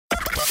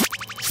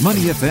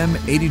Money FM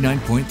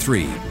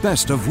 89.3,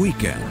 best of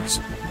weekends.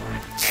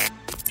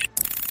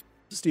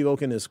 Steve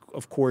Okun is,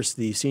 of course,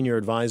 the senior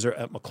advisor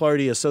at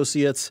McLarty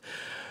Associates.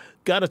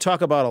 Got to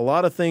talk about a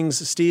lot of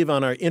things, Steve,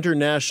 on our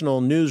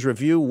International News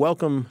Review.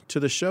 Welcome to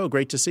the show.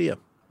 Great to see you.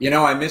 You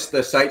know, I miss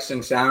the sights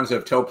and sounds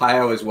of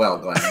Topaio as well,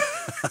 Glenn.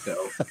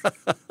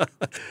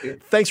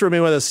 Thanks for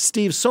being with us,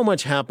 Steve. So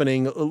much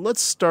happening.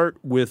 Let's start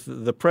with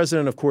the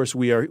president. Of course,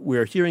 we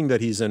are hearing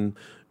that he's in,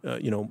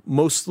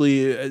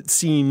 mostly it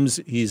seems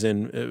he's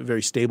in a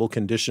very stable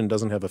condition.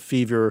 Doesn't have a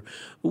fever.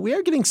 We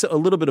are getting a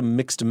little bit of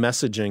mixed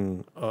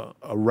messaging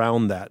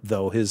around that,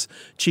 though. His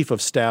chief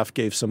of staff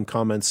gave some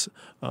comments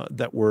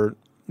that were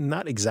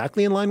not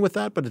exactly in line with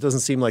that, but it doesn't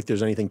seem like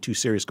there's anything too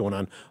serious going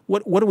on.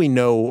 What do we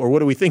know, or what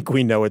do we think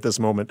we know at this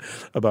moment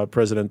about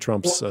President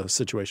Trump's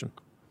situation?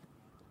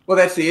 Well,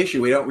 that's the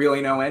issue. We don't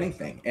really know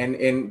anything.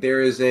 And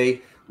there is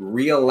a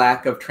real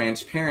lack of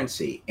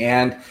transparency.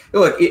 And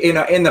look,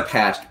 in the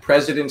past,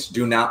 presidents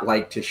do not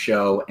like to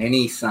show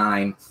any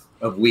sign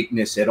of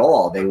weakness at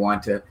all. They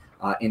want to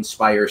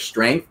inspire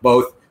strength,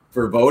 both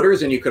for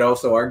voters, and you could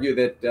also argue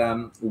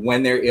that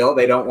when they're ill,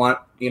 they don't want,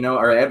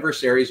 our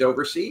adversaries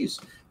overseas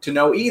to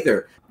know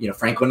either.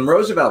 Franklin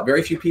Roosevelt,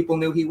 very few people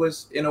knew he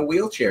was in a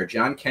wheelchair.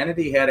 John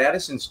Kennedy had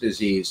Addison's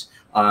disease,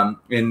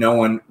 and no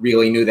one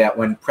really knew that.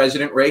 When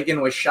President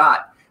Reagan was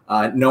shot,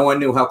 no one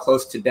knew how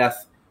close to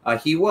death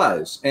he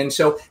was. And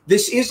so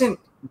this isn't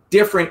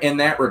different in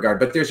that regard,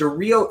 but there's a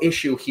real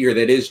issue here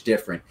that is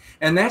different.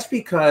 And that's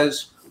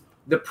because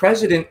the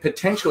president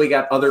potentially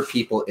got other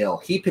people ill.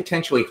 He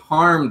potentially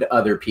harmed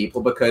other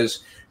people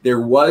because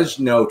there was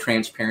no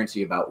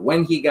transparency about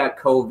when he got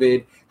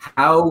COVID.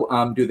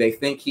 How do they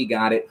think he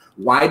got it?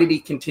 Why did he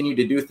continue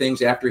to do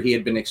things after he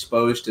had been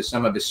exposed to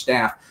some of his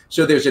staff?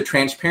 So there's a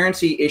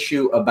transparency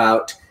issue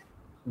about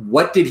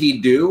what did he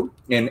do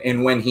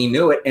and when he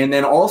knew it? And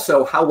then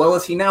also, how well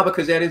is he now?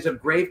 Because that is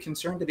of grave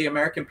concern to the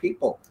American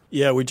people.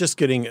 Yeah, we're just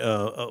getting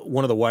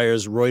one of the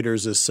wires,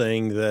 Reuters, is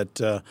saying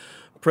that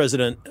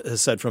President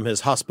has said from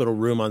his hospital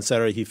room on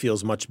Saturday he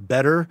feels much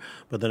better,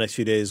 but the next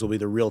few days will be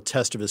the real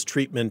test of his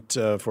treatment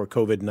for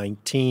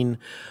COVID-19.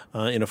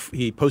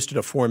 He posted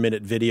a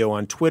 4-minute video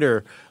on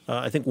Twitter.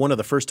 I think one of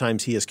the first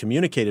times he has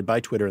communicated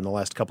by Twitter in the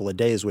last couple of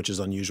days, which is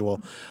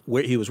unusual.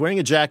 Where he was wearing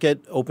a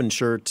jacket, open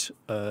shirt,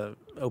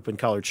 open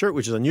collared shirt,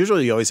 which is unusual.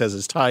 He always has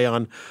his tie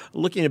on,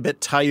 looking a bit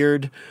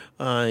tired.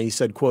 He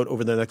said, quote,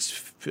 over the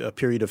next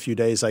period of few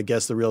days, I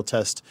guess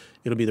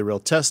it'll be the real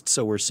test.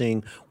 So we're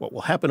seeing what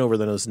will happen over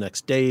those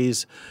next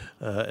days,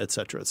 et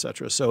cetera, et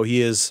cetera. So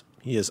he is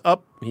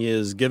up. He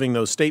is giving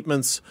those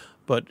statements,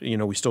 but,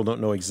 we still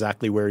don't know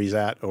exactly where he's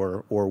at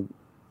or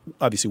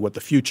obviously what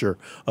the future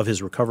of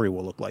his recovery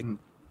will look like.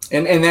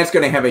 And that's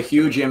going to have a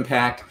huge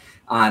impact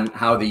on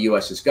how the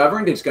U.S. is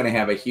governed. It's going to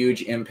have a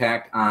huge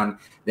impact on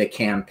the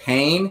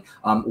campaign.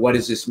 What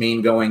does this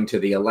mean going to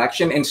the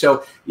election? And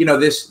so,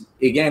 this,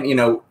 again,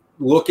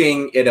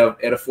 looking at a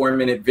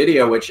 4-minute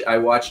video, which I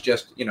watched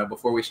just,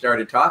 before we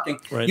started talking,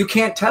 right. You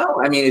can't tell.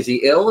 I mean, is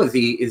he ill? Is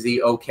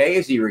he okay?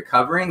 Is he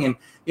recovering? And,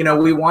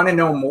 we want to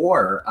know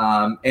more.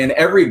 And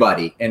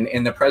everybody,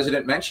 and the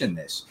president mentioned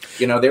this,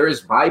 there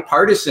is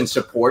bipartisan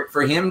support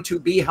for him to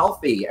be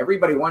healthy.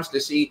 Everybody wants to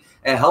see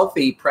a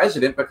healthy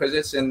president because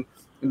it's in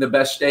the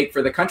best stake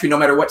for the country, no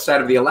matter what side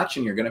of the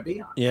election you're going to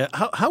be on. Yeah.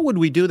 How would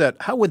we do that?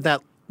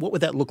 What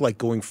would that look like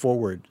going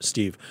forward,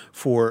 Steve,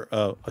 for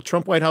a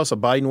Trump White House, a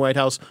Biden White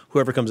House,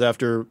 whoever comes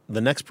after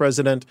the next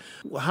president?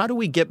 How do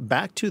we get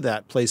back to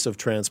that place of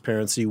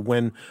transparency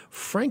when,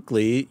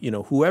 frankly,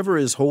 whoever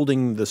is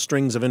holding the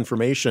strings of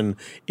information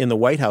in the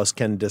White House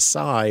can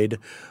decide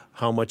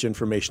how much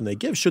information they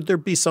give? Should there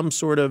be some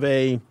sort of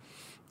a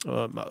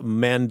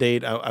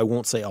mandate? I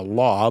won't say a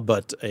law,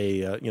 but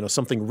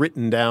something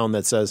written down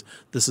that says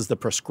this is the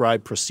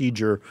prescribed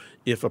procedure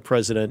if a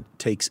president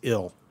takes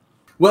ill.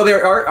 Well,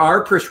 there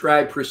are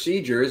prescribed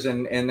procedures,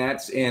 and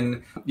that's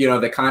in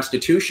the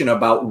Constitution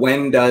about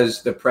when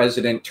does the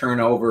president turn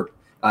over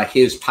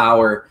his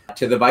power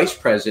to the vice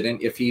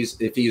president if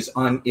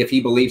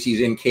he believes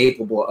he's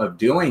incapable of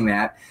doing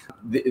that.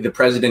 The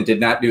president did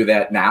not do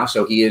that now,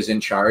 so he is in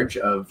charge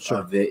of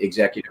the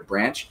executive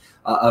branch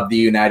of the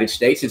United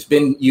States. It's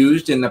been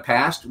used in the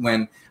past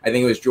when I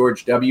think it was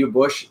George W.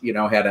 Bush,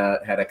 had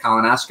a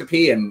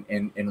colonoscopy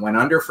and went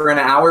under for an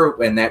hour.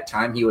 When that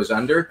time he was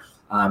under.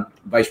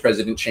 Vice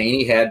President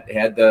Cheney had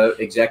the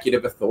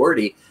executive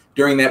authority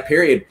during that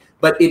period,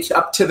 but it's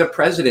up to the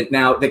president.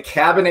 Now, the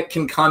cabinet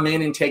can come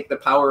in and take the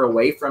power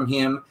away from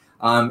him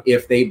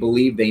if they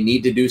believe they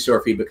need to do so, or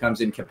if he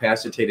becomes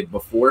incapacitated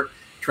before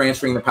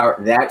transferring the power.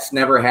 That's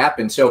never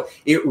happened. So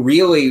it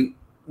really,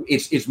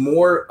 it's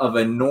more of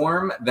a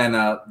norm than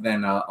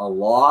a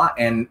law.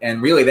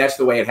 And really, that's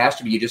the way it has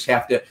to be. You just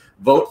have to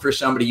vote for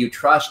somebody you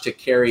trust to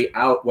carry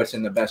out what's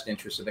in the best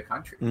interest of the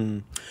country.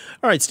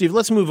 All right, Steve,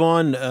 let's move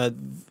on.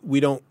 We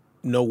don't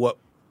know what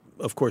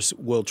of course,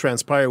 will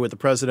transpire with the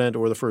president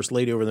or the first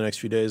lady over the next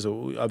few days,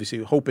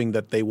 obviously hoping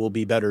that they will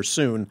be better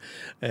soon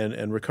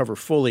and recover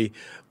fully.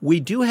 We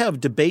do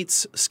have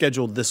debates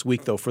scheduled this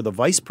week, though, for the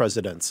vice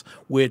presidents,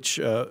 which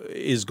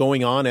is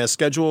going on as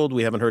scheduled.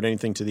 We haven't heard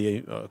anything to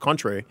the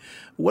contrary.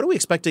 What are we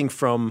expecting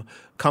from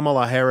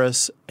Kamala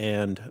Harris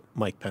and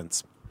Mike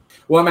Pence?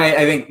 Well,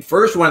 I think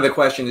first one of the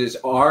questions is,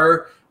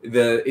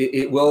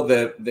 will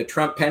the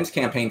Trump-Pence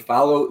campaign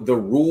follow the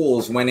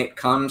rules when it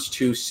comes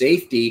to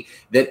safety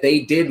that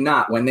they did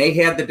not? When they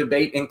had the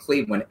debate in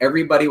Cleveland,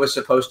 everybody was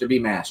supposed to be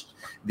masked.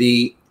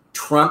 The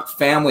Trump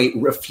family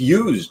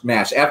refused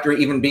masks after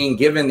even being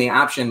given the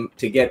option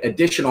to get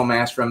additional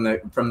masks from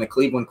the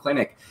Cleveland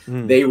Clinic.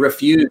 They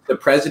refused. The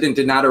president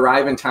did not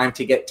arrive in time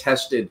to get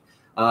tested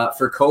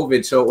for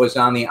COVID, so it was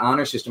on the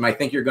honor system. I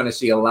think you're going to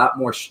see a lot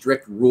more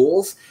strict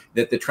rules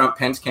that the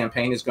Trump-Pence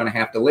campaign is going to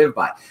have to live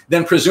by.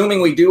 Then,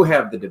 presuming we do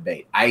have the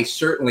debate, I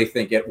certainly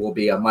think it will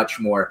be a much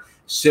more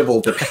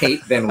civil debate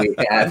than we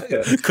had.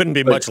 Couldn't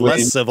be much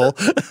less civil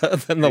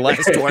than the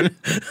last one.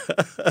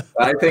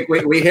 I think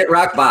we hit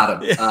rock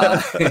bottom.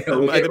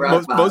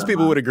 Most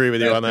people would agree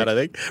with you on that, I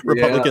think,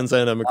 Republicans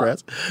and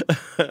Democrats.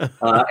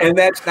 And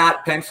that's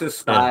not Pence's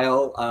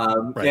style.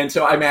 Right. And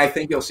so, I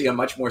think you'll see a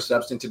much more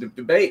substantive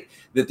debate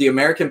that the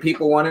American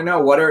people want to know.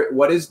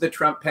 What is the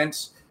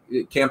Trump-Pence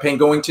campaign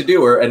going to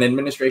do, or an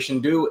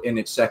administration do in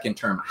its second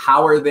term?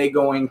 How are they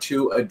going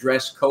to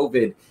address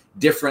COVID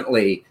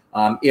differently,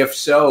 if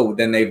so,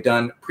 than they've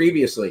done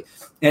previously?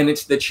 And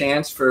it's the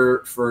chance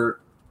for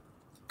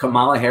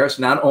Kamala Harris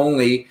not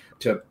only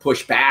to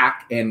push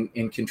back and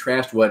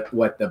contrast what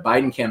the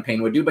Biden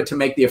campaign would do, but to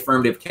make the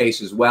affirmative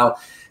case as well.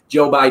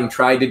 Joe Biden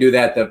tried to do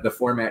that. The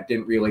format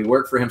didn't really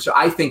work for him. So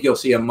I think you'll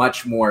see a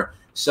much more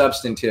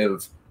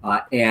substantive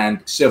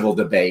and civil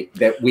debate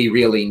that we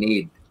really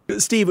need.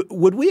 Steve,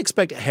 would we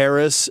expect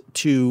Harris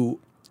to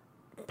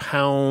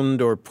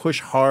pound or push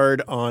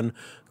hard on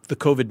the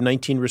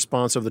COVID-19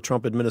 response of the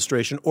Trump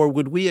administration, or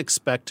would we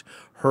expect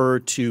her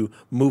to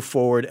move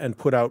forward and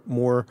put out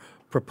more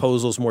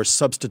proposals, more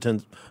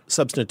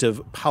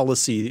substantive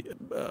policy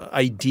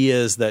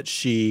ideas that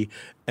she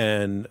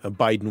and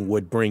Biden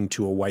would bring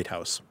to a White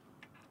House?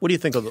 What do you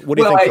think? What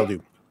do you think they'll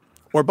do,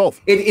 or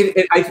both?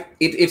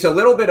 It's a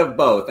little bit of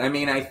both.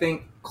 I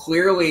think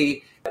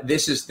clearly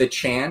this is the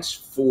chance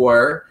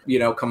for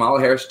Kamala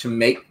Harris to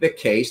make the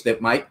case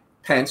that Mike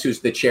Pence, who's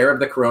the chair of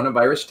the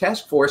coronavirus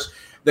task force,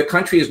 the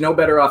country is no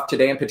better off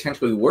today and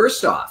potentially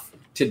worse off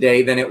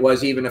today than it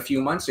was even a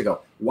few months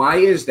ago. Why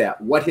is that?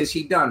 What has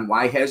he done?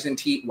 Why hasn't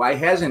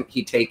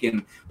he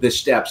taken the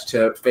steps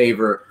to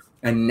favor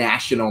a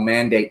national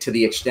mandate to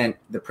the extent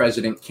the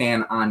president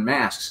can on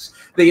masks?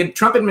 The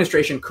Trump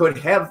administration could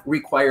have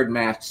required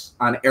masks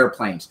on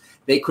airplanes.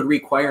 They could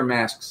require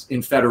masks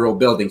in federal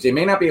buildings. They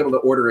may not be able to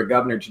order a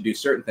governor to do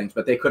certain things,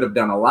 but they could have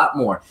done a lot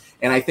more.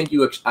 And I think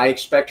I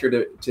expect her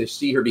to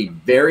see her be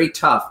very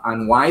tough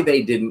on why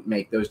they didn't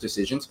make those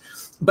decisions.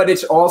 But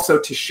it's also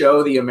to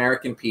show the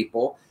American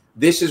people,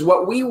 this is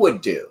what we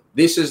would do.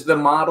 This is the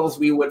models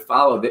we would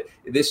follow.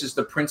 This is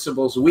the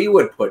principles we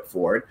would put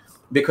forward.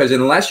 Because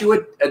unless you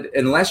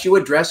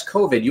address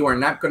COVID, you are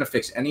not going to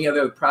fix any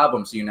other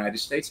problems the United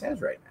States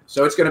has right now.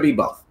 So it's going to be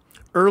both.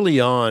 Early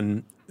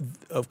on,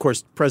 of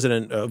course,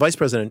 Vice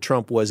President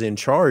Trump was in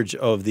charge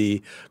of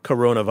the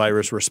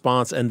coronavirus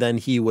response, and then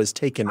he was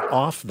taken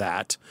off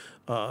that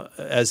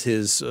as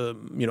his,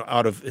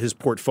 out of his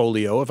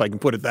portfolio, if I can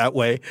put it that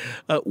way.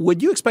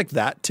 Would you expect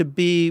that to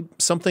be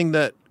something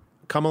that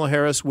Kamala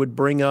Harris would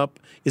bring up?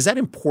 Is that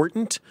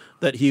important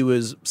that he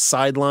was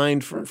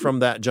sidelined from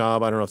that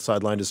job? I don't know if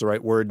sidelined is the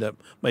right word. That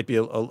might be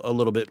a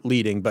little bit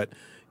leading, but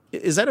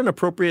is that an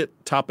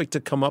appropriate topic to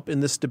come up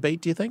in this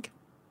debate, do you think?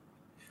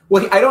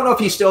 Well, I don't know if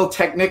he's still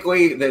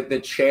technically the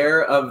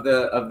chair of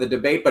the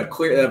debate, but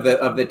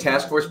of the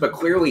task force, but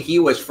clearly he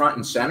was front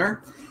and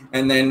center.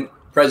 And then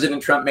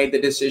President Trump made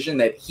the decision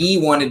that he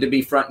wanted to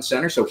be front and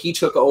center, so he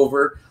took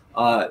over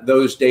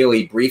those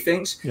daily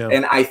briefings. Yeah.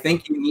 And I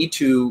think you need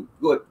to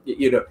look,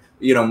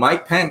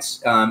 Mike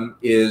Pence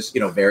is,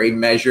 very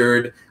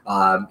measured,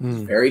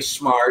 very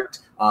smart.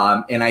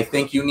 And I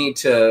think you need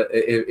to,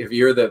 if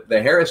you're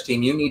the Harris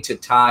team, you need to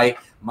tie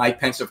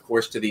Mike Pence, of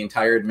course, to the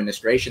entire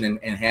administration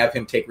and have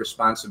him take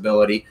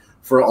responsibility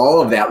for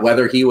all of that,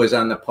 whether he was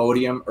on the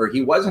podium or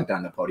he wasn't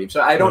on the podium.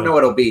 So I don't know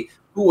it'll be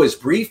who was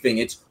briefing.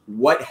 It's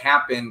what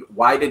happened,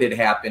 why did it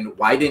happen,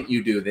 why didn't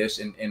you do this,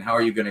 and how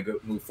are you going to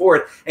move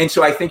forward? And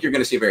so I think you're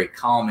going to see a very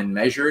calm and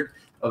measured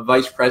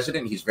vice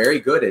president. He's very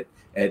good at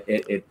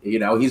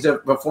he's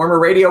a former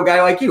radio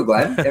guy like you,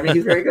 Glenn.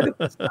 He's very good at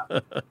this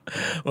stuff.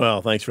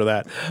 Well, thanks for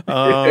that.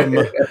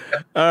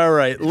 All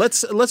right,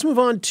 let's move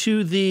on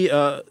to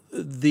the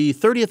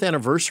 30th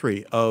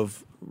anniversary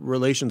of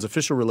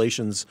official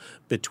relations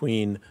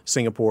between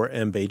Singapore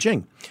and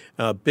Beijing.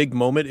 Big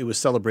moment. It was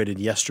celebrated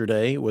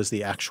yesterday. It was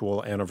the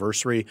actual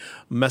anniversary.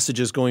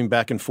 Messages going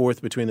back and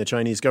forth between the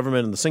Chinese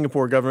government and the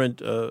Singapore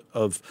government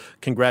of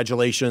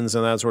congratulations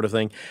and that sort of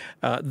thing.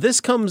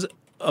 This comes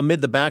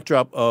amid the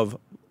backdrop of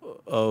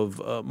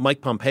of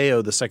Mike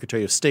Pompeo, the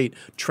Secretary of State,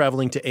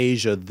 traveling to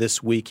Asia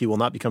this week. He will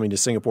not be coming to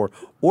Singapore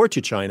or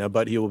to China,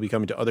 but he will be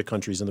coming to other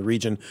countries in the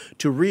region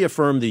to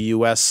reaffirm the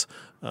U.S.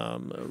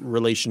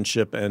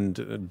 Relationship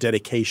and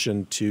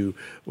dedication to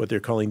what they're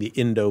calling the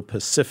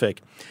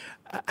Indo-Pacific.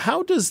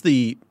 How does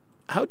the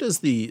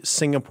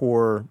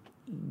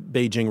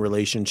Singapore-Beijing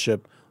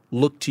relationship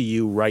look to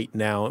you right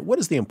now? What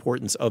is the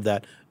importance of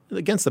that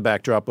against the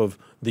backdrop of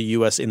the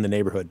U.S. in the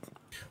neighborhood?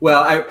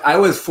 Well, I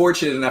was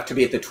fortunate enough to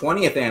be at the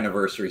 20th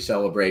anniversary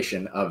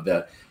celebration of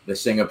the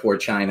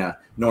Singapore-China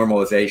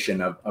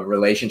normalization of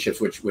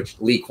relationships, which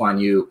Lee Kuan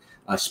Yew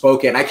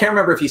spoke at. I can't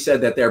remember if he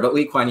said that there, but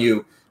Lee Kuan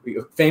Yew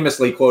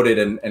famously quoted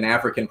an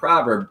African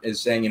proverb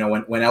as saying,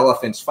 when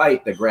elephants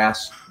fight, the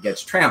grass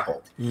gets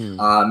trampled.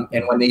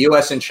 And when the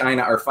U.S. and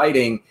China are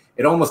fighting,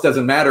 it almost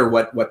doesn't matter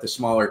what the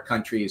smaller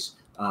countries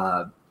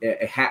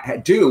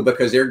do,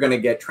 because they're going to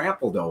get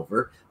trampled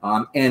over.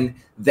 And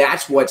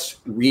that's what's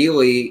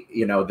really,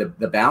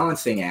 the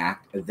balancing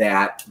act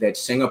that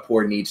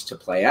Singapore needs to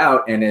play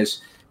out. And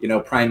as,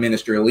 Prime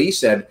Minister Lee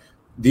said,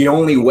 the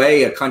only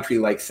way a country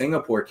like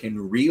Singapore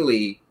can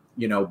really,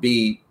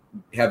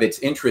 have its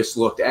interests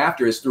looked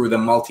after is through the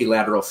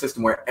multilateral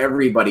system where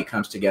everybody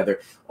comes together.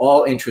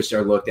 All interests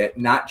are looked at,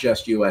 not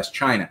just U.S.,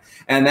 China.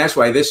 And that's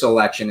why this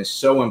election is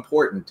so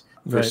important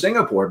for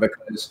Singapore,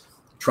 because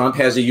Trump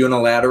has a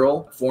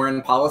unilateral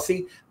foreign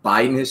policy.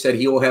 Biden has said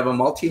he will have a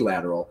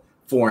multilateral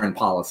foreign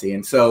policy.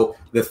 And so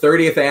the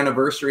 30th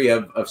anniversary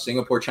of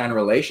Singapore-China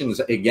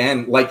relations,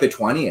 again, like the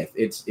 20th,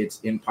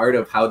 it's in part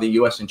of how the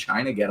U.S. and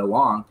China get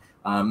along,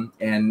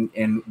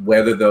 and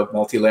whether the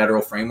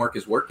multilateral framework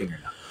is working or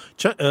not.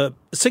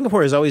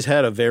 Singapore has always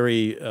had a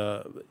very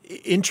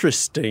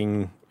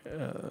interesting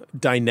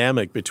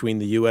dynamic between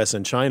the U.S.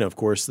 and China. Of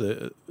course,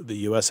 the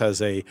U.S.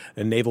 has a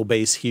naval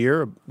base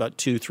here. About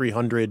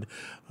 200-300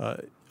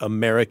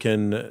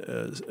 American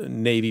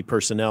Navy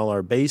personnel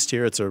are based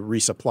here. It's a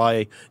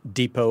resupply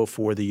depot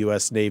for the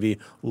U.S. Navy.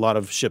 A lot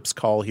of ships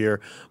call here.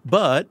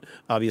 But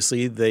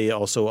obviously, they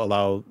also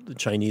allow the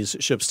Chinese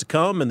ships to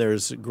come, and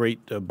there's great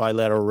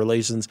bilateral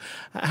relations.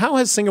 How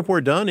has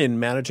Singapore done in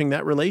managing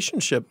that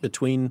relationship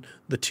between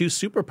the two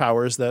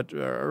superpowers that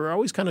are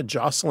always kind of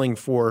jostling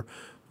for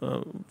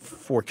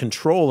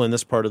control in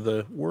this part of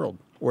the world,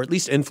 or at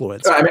least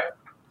influence?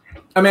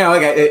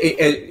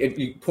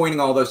 Pointing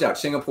all those out,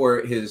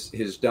 Singapore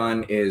has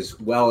done as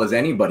well as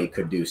anybody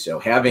could do so,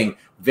 having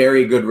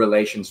very good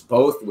relations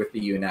both with the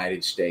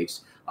United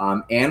States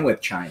and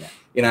with China.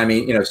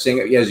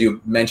 As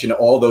you mentioned,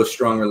 all those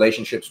strong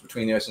relationships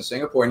between the U.S. and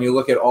Singapore, and you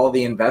look at all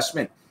the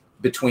investment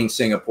between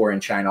Singapore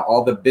and China,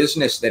 all the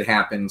business that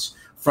happens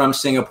from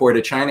Singapore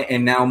to China,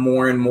 and now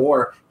more and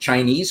more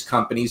Chinese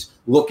companies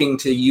looking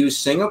to use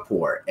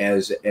Singapore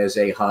as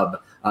a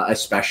hub,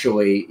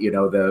 especially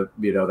the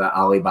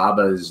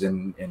Alibabas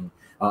and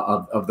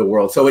of the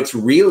world. So it's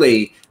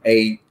really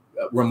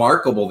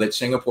remarkable that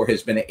Singapore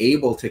has been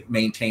able to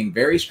maintain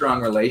very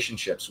strong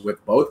relationships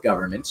with both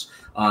governments,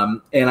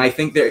 and I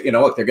think they're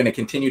going to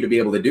continue to be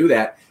able to do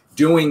that.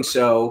 Doing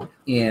so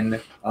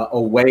in a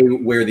way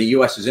where the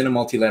U.S. is in a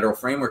multilateral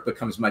framework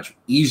becomes much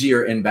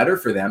easier and better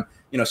for them.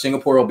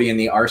 Singapore will be in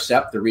the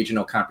RCEP, the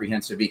Regional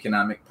Comprehensive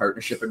Economic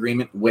Partnership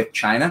Agreement with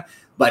China.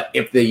 But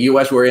if the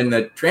U.S. were in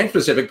the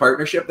Trans-Pacific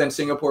Partnership, then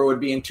Singapore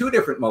would be in two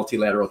different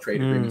multilateral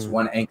trade agreements,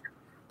 one anchored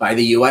by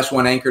the U.S.,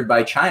 one anchored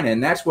by China.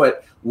 And that's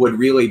what would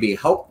really be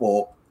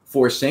helpful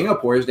for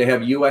Singapore, is to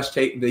have the U.S.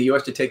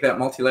 to take that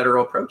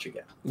multilateral approach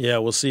again. Yeah,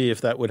 we'll see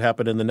if that would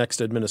happen in the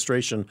next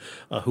administration,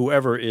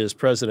 whoever is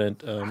president.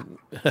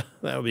 That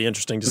would be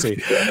interesting to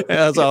see.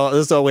 That's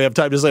all we have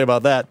time to say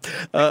about that.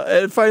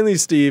 And finally,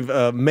 Steve,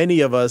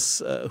 many of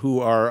us who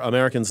are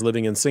Americans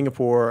living in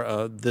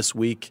Singapore this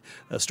week,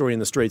 a story in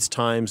the Straits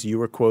Times, you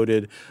were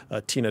quoted,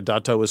 Tina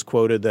Dato was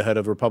quoted, the head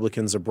of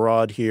Republicans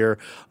abroad here,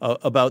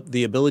 about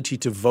the ability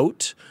to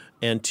vote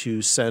and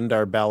to send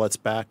our ballots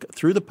back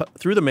through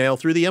the mail,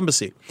 through the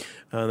embassy.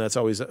 That's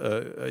always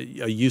a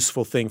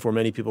useful thing for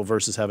many people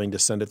versus having to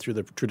send it through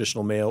the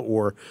traditional mail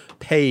or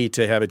pay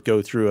to have it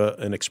go through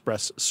an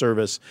express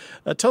service.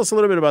 Tell us a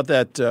little bit about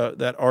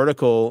that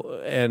article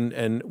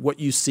and what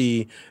you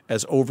see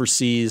as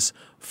overseas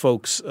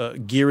folks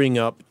gearing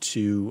up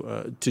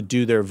to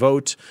do their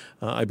vote.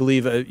 I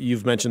believe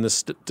you've mentioned this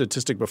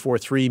statistic before,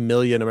 3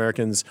 million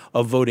Americans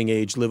of voting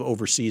age live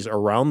overseas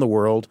around the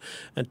world.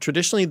 And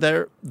traditionally,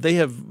 they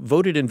have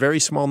voted in very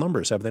small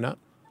numbers, have they not?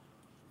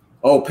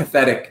 Oh,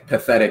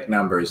 pathetic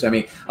numbers. I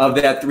mean, of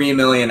that 3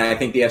 million, I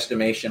think the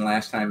estimation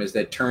last time is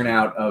that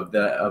turnout of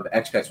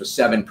expats was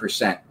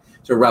 7%.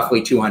 So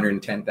roughly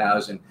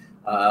 210,000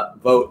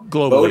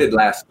 voted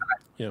last time.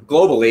 Yeah.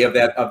 Globally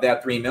of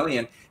that 3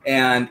 million.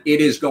 And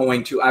it is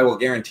going to, I will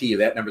guarantee you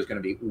that number is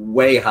going to be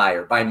way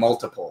higher by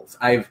multiples.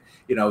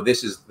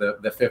 This is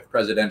the fifth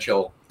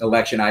presidential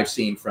election I've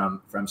seen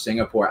from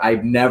Singapore.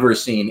 I've never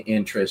seen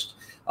interest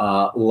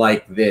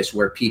like this,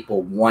 where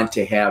people want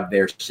to have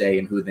their say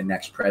in who the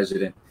next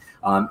president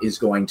is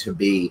going to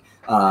be.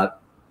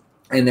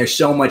 And there's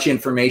so much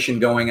information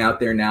going out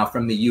there now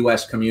from the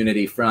U.S.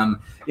 community,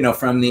 from the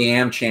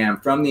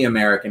AmCham, from the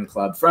American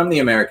Club, from the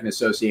American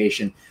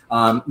Association,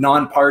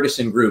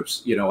 nonpartisan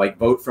groups, like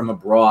Vote From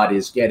Abroad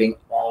is getting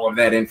all of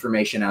that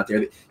information out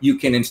there. You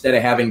can, instead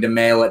of having to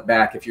mail it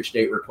back, if your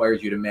state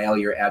requires you to mail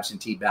your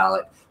absentee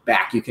ballot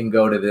back, you can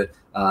go to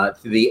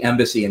the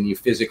embassy and you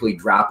physically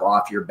drop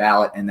off your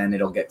ballot, and then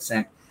it'll get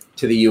sent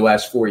to the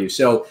U.S. for you.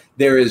 So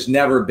there has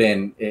never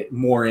been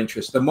more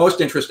interest. The most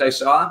interest I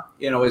saw,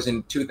 was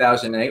in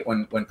 2008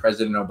 when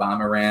President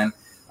Obama ran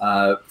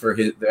for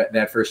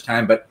that first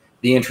time. But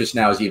the interest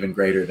now is even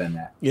greater than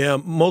that. Yeah,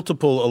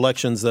 multiple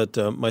elections that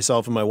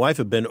myself and my wife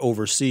have been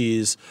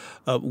overseas.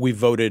 We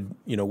voted,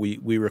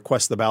 we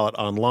request the ballot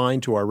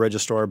online to our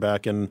registrar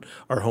back in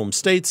our home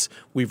states.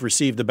 We've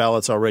received the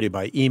ballots already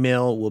by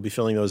email. We'll be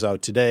filling those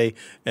out today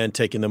and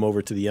taking them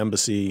over to the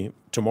embassy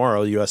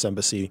tomorrow, the U.S.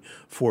 Embassy,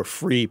 for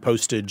free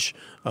postage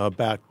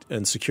back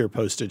and secure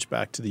postage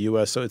back to the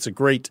U.S. So it's a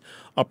great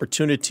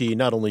opportunity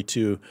not only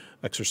to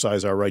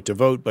exercise our right to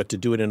vote, but to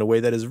do it in a way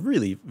that is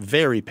really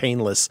very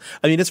painless.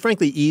 I mean, it's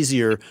frankly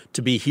easier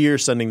to be here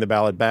sending the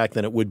ballot back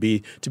than it would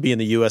be to be in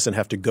the U.S. and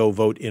have to go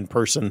vote in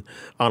person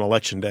on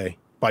Election Day.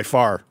 By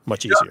far,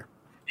 much easier.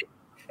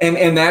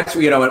 And that's,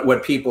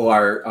 what people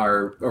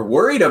are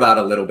worried about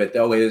a little bit,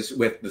 though, is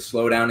with the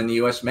slowdown in the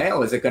U.S.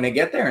 mail, is it going to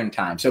get there in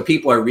time? So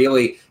people are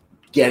really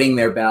getting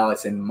their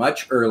ballots in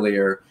much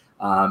earlier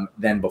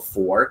than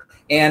before.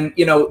 And,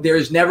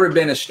 there's never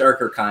been a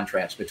starker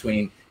contrast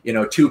between,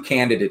 two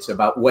candidates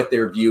about what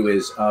their view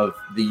is of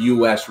the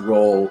U.S.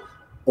 role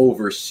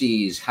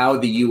overseas, how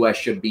the U.S.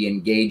 should be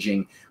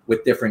engaging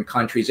with different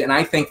countries. And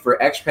I think for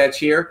expats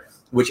here,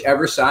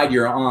 whichever side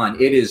you're on,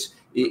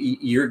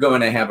 you're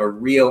going to have a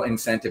real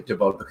incentive to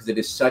vote, because it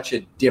is such a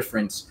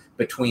difference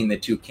between the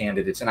two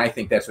candidates. And I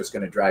think that's what's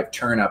going to drive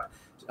turnout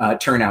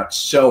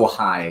so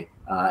high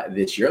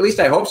this year. At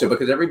least I hope so,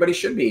 because everybody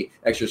should be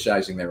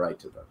exercising their right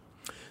to vote.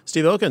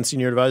 Steve Okun,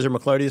 Senior Advisor,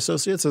 McLarty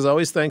Associates. As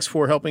always, thanks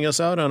for helping us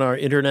out on our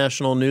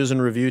international news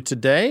and review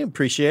today.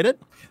 Appreciate it.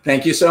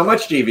 Thank you so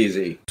much,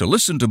 GVZ. To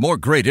listen to more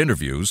great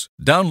interviews,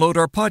 download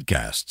our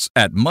podcasts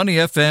at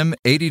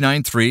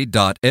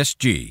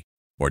moneyfm893.sg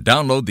or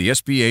download the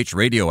SPH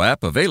radio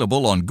app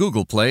available on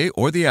Google Play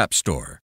or the App Store.